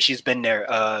don't think she's been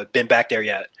back there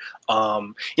yet.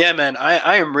 Yeah, man,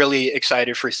 I am really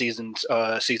excited for season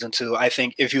 2. I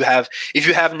think if you have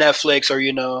Netflix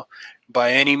or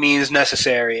by any means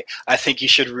necessary, I think you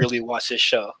should really watch this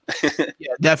show.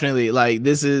 Yeah, definitely. Like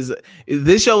this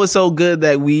show is so good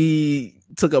that we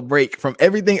took a break from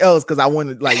everything else because I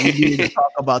wanted we needed to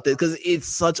talk about this because it's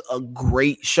such a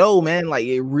great show, man. Like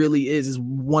it really is. It's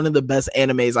one of the best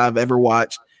animes I've ever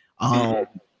watched.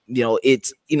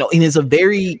 It's and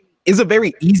it's a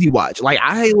very easy watch. Like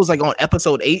I was like on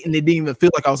episode 8 and it didn't even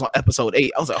feel like I was on episode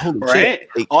 8. I was like, holy shit.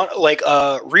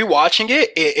 Rewatching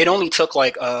it only took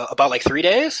like about like 3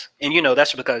 days. And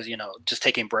that's because, just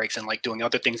taking breaks and like doing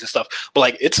other things and stuff. But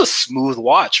like it's a smooth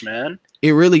watch, man.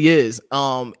 It really is.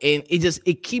 And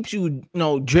it keeps you,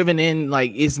 driven in.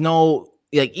 Like it's no,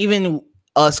 like even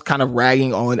us kind of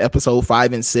ragging on episode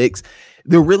 5 and 6,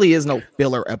 there really is no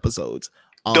filler episodes.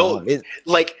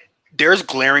 There's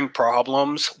glaring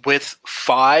problems with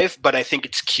 5, but I think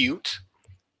it's cute.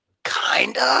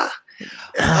 Kinda.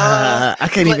 I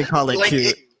can't even call it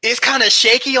cute. It's kind of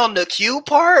shaky on the cute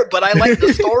part, but I like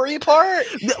the story part.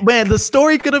 Man, the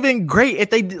story could have been great if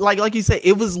they like you said,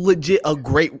 it was legit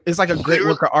it's like a great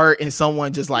work of art and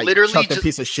someone just like chucked a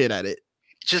piece of shit at it.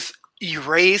 Just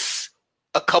erase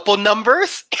a couple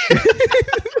numbers.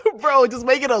 Bro, just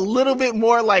make it a little bit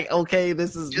more like, okay,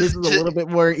 this is a little bit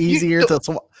more easier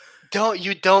to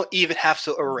you don't even have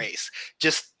to erase.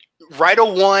 Just write a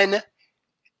 1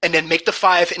 and then make the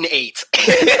 5 an 8.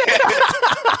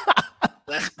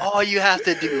 That's all you have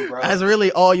to do, bro. That's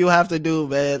really all you have to do,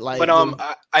 man. Like, but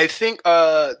I think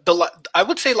I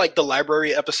would say like the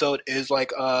library episode is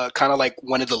like kind of like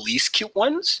one of the least cute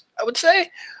ones, I would say.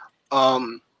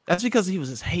 That's because he was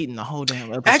just hating the whole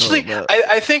damn episode. Actually,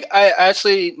 I think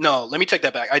no. Let me take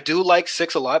that back. I do like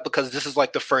 6 a lot because this is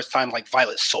like the first time like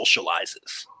Violet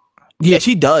socializes. Yeah,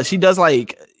 she does. She does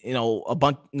like, you know, a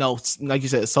bunch. No, like you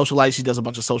said, socialize. She does a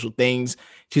bunch of social things.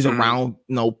 She's around,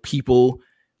 you know, people,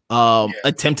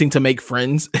 attempting to make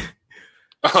friends.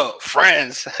 Oh,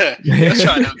 friends! You're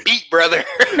trying to beat, brother.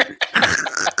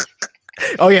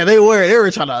 Oh yeah, they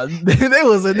were trying to. They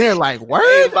was in there like, "What?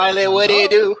 Hey, Violet, what do you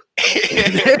do?"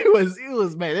 It was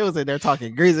in there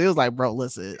talking greasy. It was like, bro,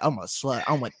 listen, I'm a slut.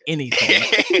 I want anything.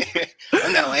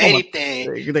 I know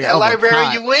anything. That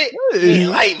library you went, you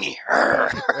like me.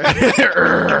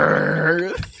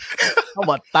 I'm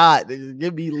a thought.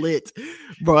 Get me lit,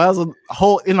 bro. I was a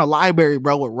whole in a library,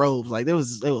 bro, with robes. Like it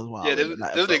was wild. Yeah, those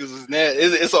niggas was nasty.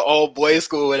 It's an all boys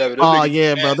school, whatever. Oh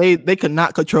yeah, bro. They could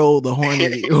not control the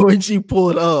horny when she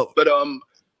pulled up. But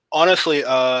honestly,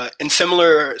 and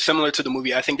similar to the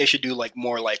movie, I think they should do like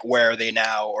more like Where Are They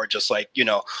Now, or just like, you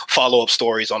know, follow up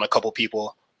stories on a couple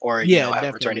people, or you know,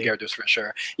 have returning characters for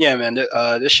sure. Yeah, man.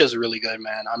 This show's really good,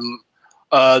 man.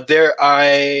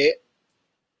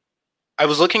 I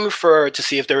was looking to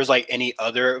see if there was like any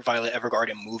other Violet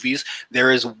Evergarden movies.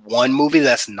 There is one movie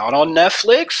that's not on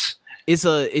Netflix. I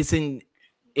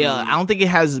don't think it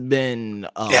has been.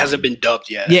 It hasn't been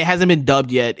dubbed yet. Yeah, it hasn't been dubbed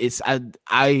yet.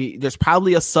 There's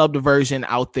probably a subbed version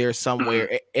out there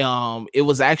somewhere. Mm-hmm. It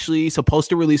was actually supposed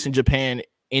to release in Japan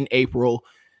in April.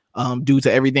 Due to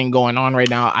everything going on right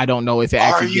now, I don't know if it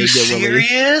actually did get released. Are you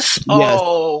serious?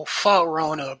 Oh, fuck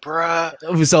Rona,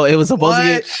 bruh. So it was supposed to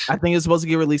get. I think it's supposed to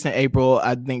get released in April.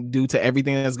 I think due to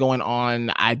everything that's going on,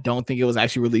 I don't think it was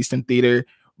actually released in theater.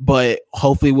 But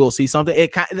hopefully we'll see something.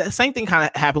 The same thing kind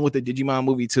of happened with the Digimon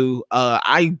movie too.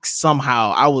 I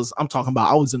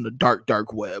was in the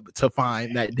dark web to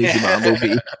find that Digimon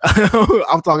movie.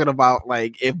 I'm talking about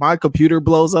like if my computer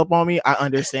blows up on me, I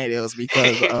understand it was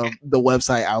because of the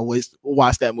website I always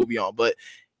watch that movie on. But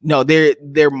no,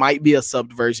 there might be a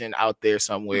subbed version out there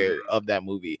somewhere of that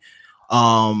movie.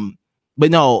 But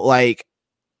no, like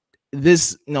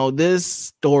this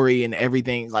story and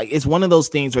everything, like it's one of those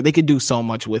things where they could do so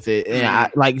much with it, and I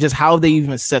like just how they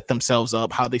even set themselves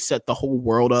up, how they set the whole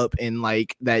world up, and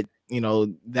like that, you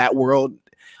know, that world,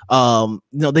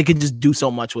 they could just do so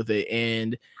much with it,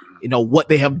 and you know what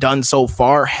they have done so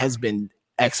far has been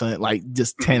excellent, like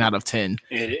just 10 out of 10.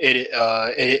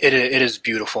 It is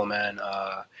beautiful, man.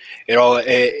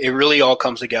 It really all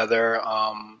comes together.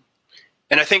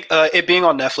 And I think it being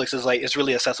on Netflix is like it's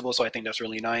really accessible, so I think that's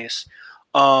really nice.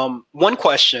 One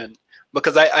question,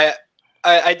 because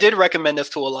I did recommend this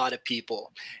to a lot of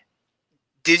people.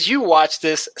 Did you watch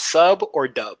this sub or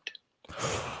dubbed?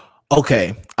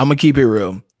 Okay, I'm gonna keep it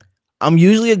real. I'm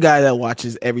usually a guy that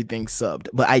watches everything subbed,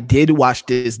 but I did watch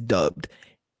this dubbed.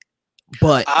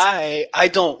 But I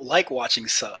don't like watching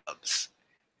subs.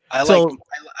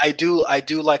 I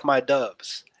do like my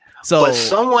dubs. So, but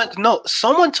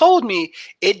someone told me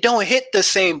it don't hit the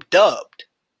same dubbed.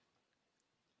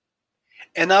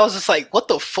 And I was just like, what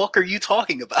the fuck are you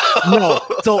talking about? No,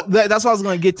 so that's what I was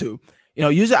going to get to. You know,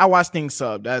 usually I watch things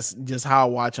sub. That's just how I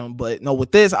watch them. But no,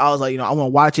 with this, I was like, you know, I want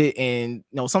to watch it. And, you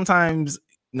know, sometimes,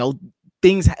 you know,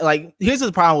 things like, here's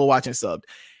the problem with watching subbed.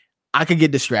 I could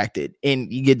get distracted, and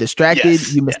you get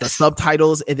distracted. You miss the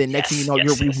subtitles, and then next thing you know,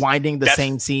 you're rewinding the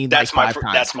same scene like 5 times.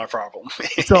 That's my problem.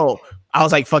 So I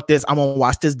was like, "Fuck this! I'm gonna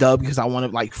watch this dub because I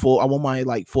want my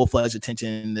full-fledged attention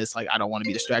in this. Like, I don't want to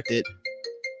be distracted."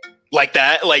 Like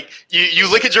that, like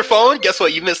you look at your phone. Guess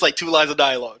what? You missed like 2 lines of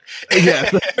dialogue. Yeah,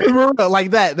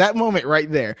 like that moment right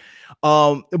there.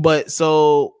 But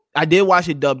so I did watch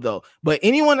it dubbed though. But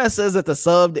anyone that says that the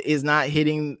sub is not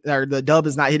hitting or the dub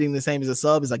is not hitting the same as the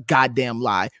sub is a goddamn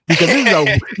lie. Because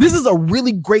this is a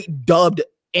really great dubbed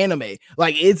anime.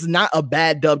 Like it's not a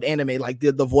bad dubbed anime. Like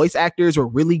the voice actors were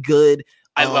really good.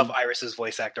 I love Iris's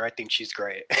voice actor. I think she's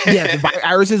great. Yeah,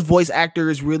 Iris's voice actor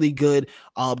is really good.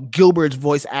 Gilbert's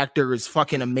voice actor is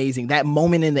fucking amazing. That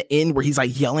moment in the end where he's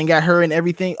like yelling at her and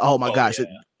everything. Oh my gosh, yeah.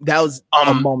 That was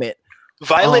a moment.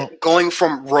 Violet going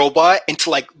from robot into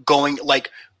going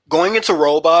into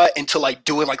robot into like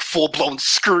doing like full blown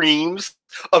screams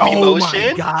of emotion.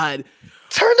 Oh my god!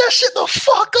 Turn that shit the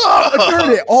fuck Turn up.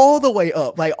 it all the way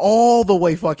up, like all the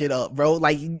way fucking up, bro.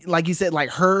 Like you said, like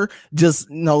her, just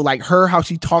like her, how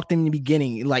she talked in the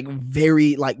beginning, like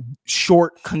very like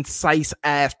short, concise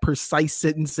ass, precise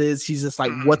sentences. She's just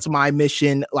like, "What's my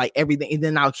mission?" Like everything, and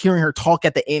then now hearing her talk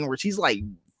at the end, where she's like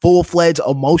full-fledged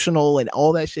emotional and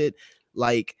all that shit,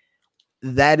 like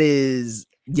that is.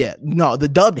 Yeah, no, the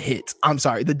dub hits. I'm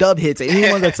sorry, the dub hits.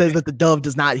 Anyone that says that the dub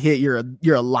does not hit, you're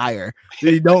a liar.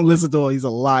 You don't listen to him; he's a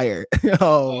liar.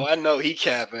 Oh, I know he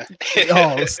capping.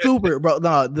 Stupid, bro.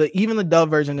 No, even the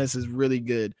dub version of this is really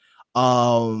good.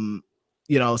 So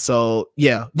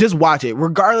yeah, just watch it,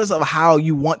 regardless of how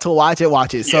you want to watch it.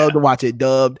 Watch it subbed, watch it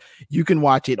dubbed. You can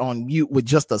watch it on mute with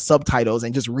just the subtitles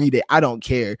and just read it. I don't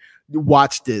care.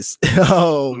 Watch this.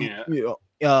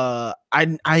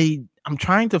 I'm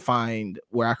trying to find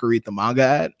where I could read the manga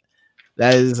at.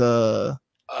 That is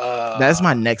that's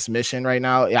my next mission right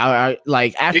now. I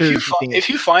like after if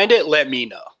you find it, let me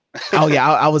know. Oh yeah,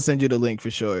 I will send you the link for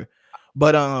sure.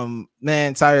 But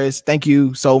man, Cyrus, thank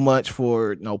you so much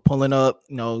for pulling up,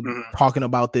 talking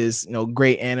about this,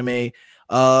 great anime.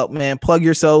 Man, plug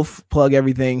yourself, plug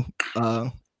everything.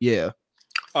 Yeah.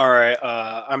 All right,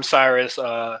 I'm Cyrus,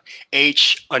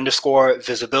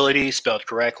 H_visibility, spelled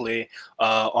correctly,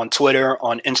 on Twitter,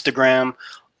 on Instagram.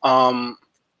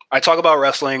 I talk about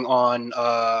wrestling on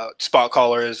Spot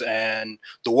Callers and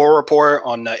the War Report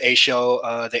on the A Show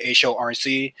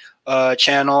RNC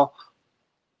channel.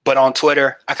 But on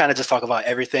Twitter, I kind of just talk about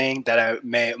everything that I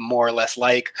may more or less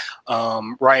like.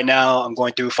 Right now, I'm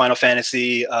going through Final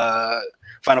Fantasy VII,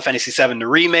 the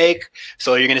remake.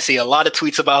 So you're going to see a lot of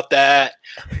tweets about that.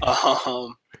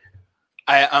 I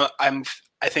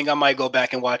think I might go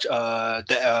back and watch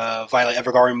the Violet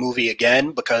Evergarden movie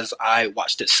again because I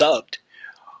watched it subbed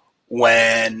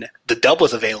when the dub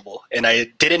was available, and I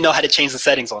didn't know how to change the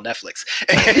settings on Netflix.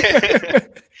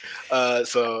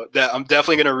 So I'm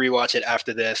definitely going to rewatch it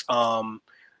after this.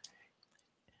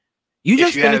 You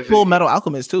just finished Full Metal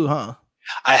Alchemist too, huh?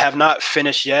 I have not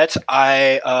finished yet.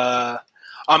 I'm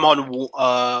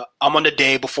on the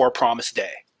day before Promise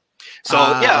Day. So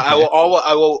okay.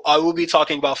 I will be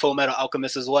talking about Full Metal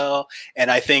Alchemist as well,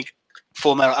 and I think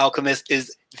Full Metal Alchemist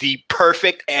is the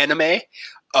perfect anime.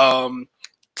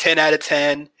 10 out of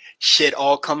 10. Shit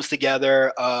all comes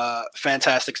together.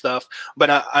 Fantastic stuff.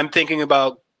 But I'm thinking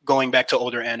about going back to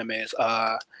older animes.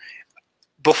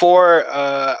 Before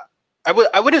I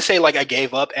wouldn't say like I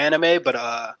gave up anime, but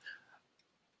I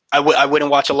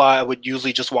wouldn't watch a lot. I would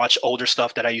usually just watch older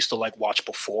stuff that I used to like watch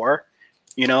before,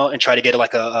 and try to get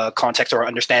like a context or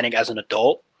understanding as an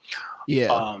adult.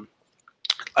 Yeah.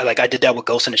 I did that with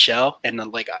Ghost in the Shell, and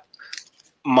then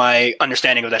my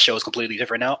understanding of that show is completely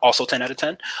different now. Also 10 out of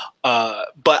 10.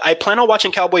 But I plan on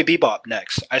watching Cowboy Bebop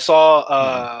next. I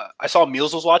saw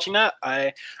Mules was watching that.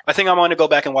 I think I'm going to go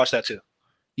back and watch that too.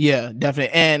 Yeah,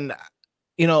 definitely. And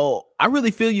I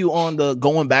really feel you on the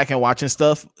going back and watching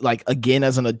stuff like again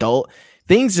as an adult.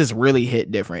 Things just really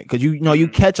hit different because you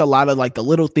catch a lot of like the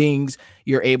little things.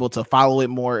 You're able to follow it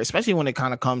more, especially when it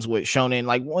kind of comes with shonen.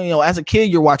 Like as a kid,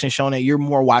 you're watching shonen, you're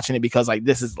more watching it because like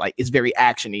this is like it's very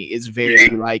actiony, it's very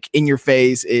like in your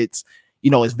face. It's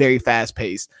it's very fast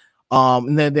paced.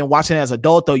 And then watching it as an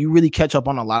adult though, you really catch up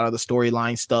on a lot of the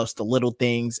storyline stuffs, the little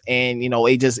things, and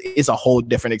it's a whole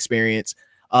different experience.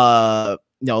 Cowboy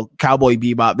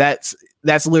Bebop.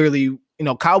 That's literally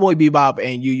Cowboy Bebop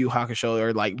and Yu Yu Hakusho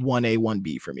are like 1A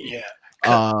 1B for me. Yeah.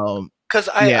 Because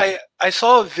I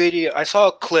saw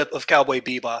a clip of Cowboy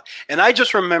Bebop, and I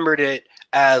just remembered it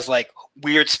as like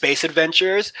weird space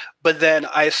adventures. But then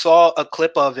I saw a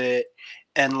clip of it,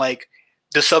 and like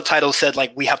the subtitle said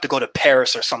like we have to go to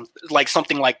Paris or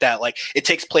something like that. Like it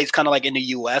takes place kind of like in the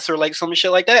US or like some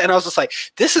shit like that. And I was just like,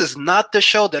 this is not the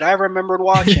show that I remembered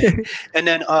watching. And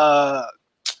then I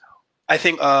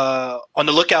think on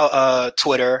the Lookout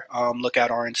Twitter,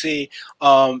 Lookout RNC,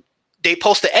 they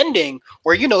post the ending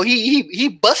where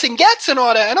he busting gats and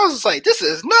all that, and I was just like, this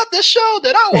is not the show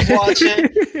that I was watching.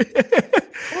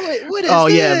 what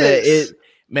is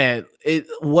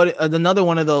this? Another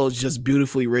one of those just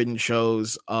beautifully written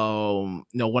shows. One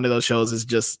of those shows is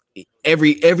just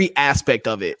every aspect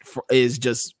of it is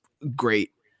just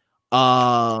great.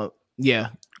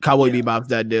 Cowboy Bebop's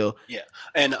that deal. Yeah.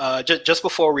 And just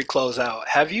before we close out,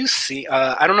 have you seen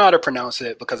I don't know how to pronounce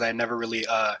it because I never really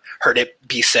heard it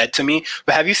be said to me,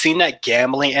 but have you seen that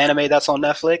gambling anime that's on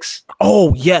Netflix?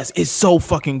 Oh yes, it's so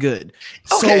fucking good.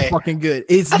 Okay. So fucking good.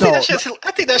 I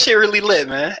think that shit really lit,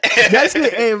 man. That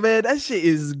shit, hey man, that shit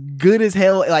is good as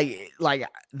hell. Like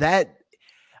that.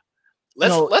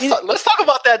 Let's talk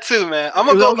about that too, man. I'm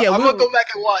gonna go back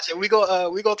and watch it. We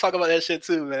go talk about that shit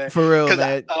too, man. For real,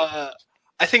 man.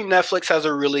 I think Netflix has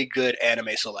a really good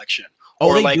anime selection. Oh,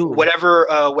 Or they like do.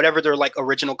 whatever their like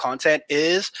original content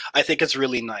is, I think it's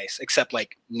really nice. Except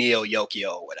like Neo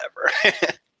Yokio or whatever.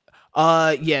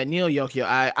 Yeah, Neil Yokio.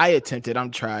 I attempted. I'm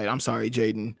tried. I'm sorry,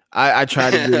 Jaden. I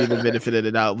tried to give you the benefit of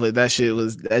the doubt, but that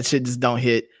shit just don't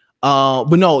hit.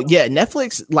 But no, yeah,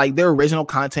 Netflix, like their original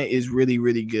content is really,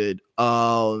 really good.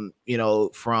 You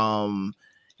know, from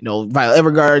Violet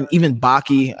Evergarden, even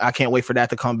Baki. I can't wait for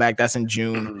that to come back. That's in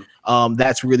June.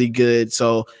 That's really good.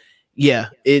 So yeah,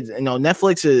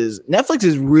 Netflix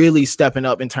is really stepping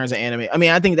up in terms of anime. I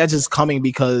mean, I think that's just coming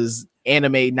because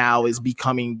anime now is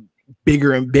becoming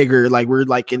bigger and bigger. Like we're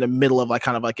like in the middle of like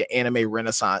kind of like an anime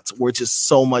renaissance where just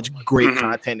so much great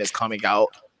content is coming out.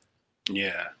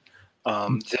 Yeah.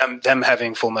 Them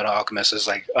having Full Metal Alchemist is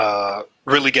like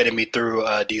really getting me through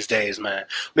these days, man.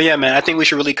 But yeah, man, I think we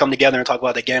should really come together and talk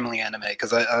about the gambling anime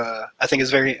because I think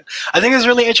it's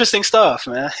really interesting stuff,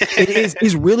 man.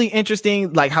 It's really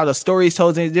interesting, like how the story is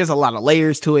told. There's a lot of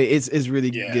layers to it. It's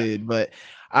really good. But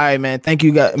all right, man. Thank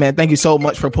you, guys, man. Thank you so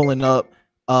much for pulling up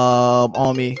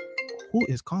on me. Who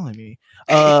is calling me?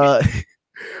 Thank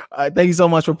you so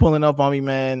much for pulling up on me,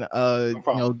 man.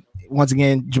 No once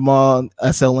again, Jamal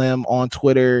SLM on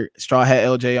Twitter, Straw Hat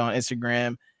LJ on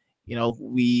Instagram.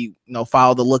 We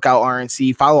follow the Lookout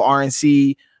RNC, follow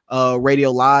RNC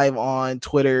Radio Live on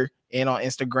Twitter and on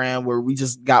Instagram, where we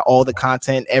just got all the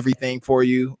content, everything for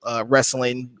you,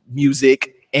 wrestling,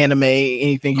 music, anime,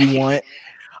 anything you want.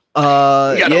 We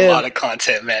got a lot of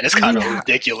content, man. It's kind of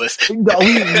ridiculous.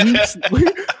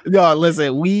 No,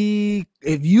 listen,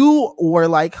 if you were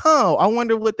like, I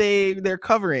wonder what they're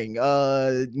covering.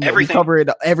 Everything. We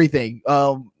covered everything.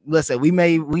 Listen, we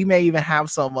may even have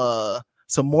some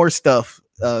more stuff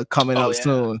coming up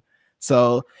soon.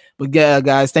 So, but yeah,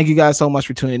 guys, thank you guys so much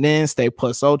for tuning in. Stay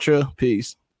plus ultra.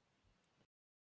 Peace.